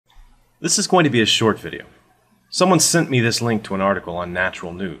This is going to be a short video. Someone sent me this link to an article on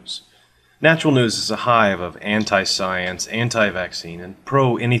NaturalNews. NaturalNews is a hive of anti-science, anti-vaccine, and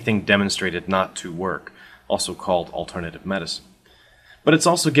pro-anything demonstrated not to work, also called alternative medicine. But it's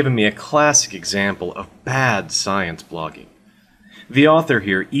also given me a classic example of bad science blogging. The author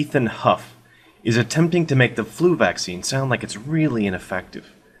here, Ethan Huff, is attempting to make the flu vaccine sound like it's really ineffective.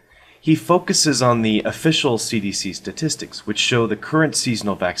 He focuses on the official CDC statistics, which show the current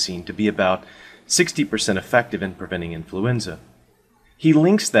seasonal vaccine to be about 60% effective in preventing influenza. He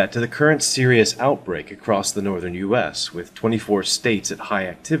links that to the current serious outbreak across the northern U.S., with 24 states at high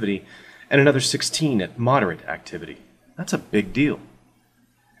activity and another 16 at moderate activity. That's a big deal.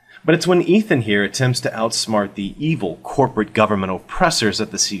 But it's when Ethan here attempts to outsmart the evil corporate government oppressors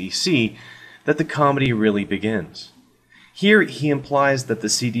at the CDC that the comedy really begins. Here he implies that the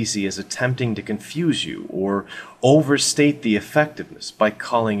CDC is attempting to confuse you or overstate the effectiveness by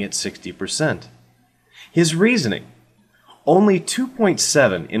calling it 60%. His reasoning: only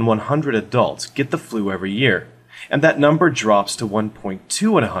 2.7 in 100 adults get the flu every year, and that number drops to 1.2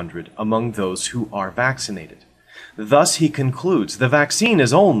 in 100 among those who are vaccinated. Thus, he concludes the vaccine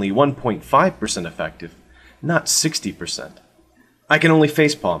is only 1.5% effective, not 60%. I can only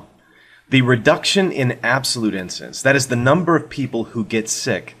facepalm. The reduction in absolute incidence, that is the number of people who get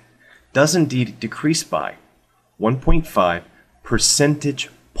sick, does indeed decrease by 1.5 percentage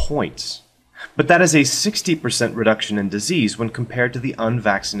points. But that is a 60% reduction in disease when compared to the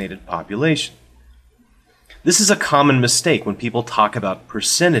unvaccinated population. This is a common mistake when people talk about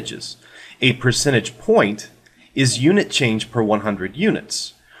percentages. A percentage point is unit change per 100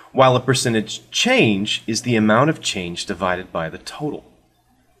 units, while a percentage change is the amount of change divided by the total.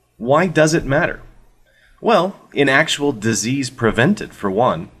 Why does it matter? Well, in actual disease prevented, for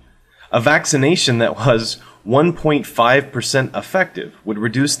one. A vaccination that was 1.5% effective would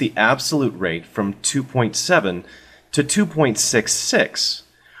reduce the absolute rate from 2.7 to 2.66,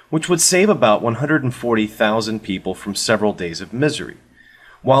 which would save about 140,000 people from several days of misery,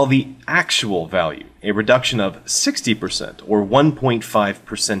 while the actual value, a reduction of 60%, or 1.5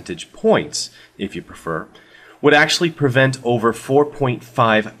 percentage points, if you prefer, would actually prevent over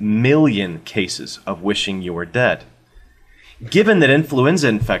 4.5 million cases of wishing you were dead. Given that influenza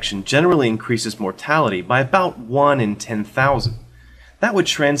infection generally increases mortality by about 1 in 10,000, that would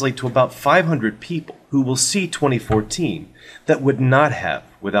translate to about 500 people who will see 2014 that would not have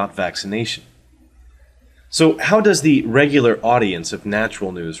without vaccination. So how does the regular audience of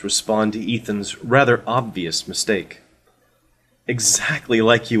NaturalNews respond to Ethan's rather obvious mistake? Exactly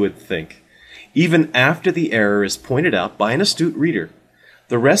like you would think. Even after the error is pointed out by an astute reader,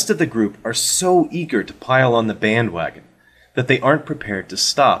 the rest of the group are so eager to pile on the bandwagon that they aren't prepared to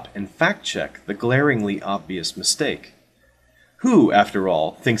stop and fact-check the glaringly obvious mistake. Who, after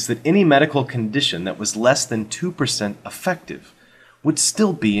all, thinks that any medical condition that was less than 2% effective would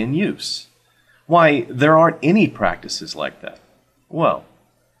still be in use? Why, there aren't any practices like that. Well,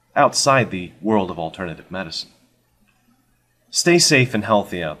 outside the world of alternative medicine. Stay safe and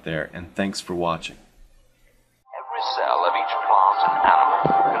healthy out there, and thanks for watching. Every cell of each plant and animal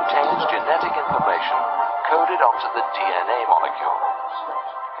contains genetic information coded onto the DNA molecules.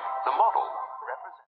 The model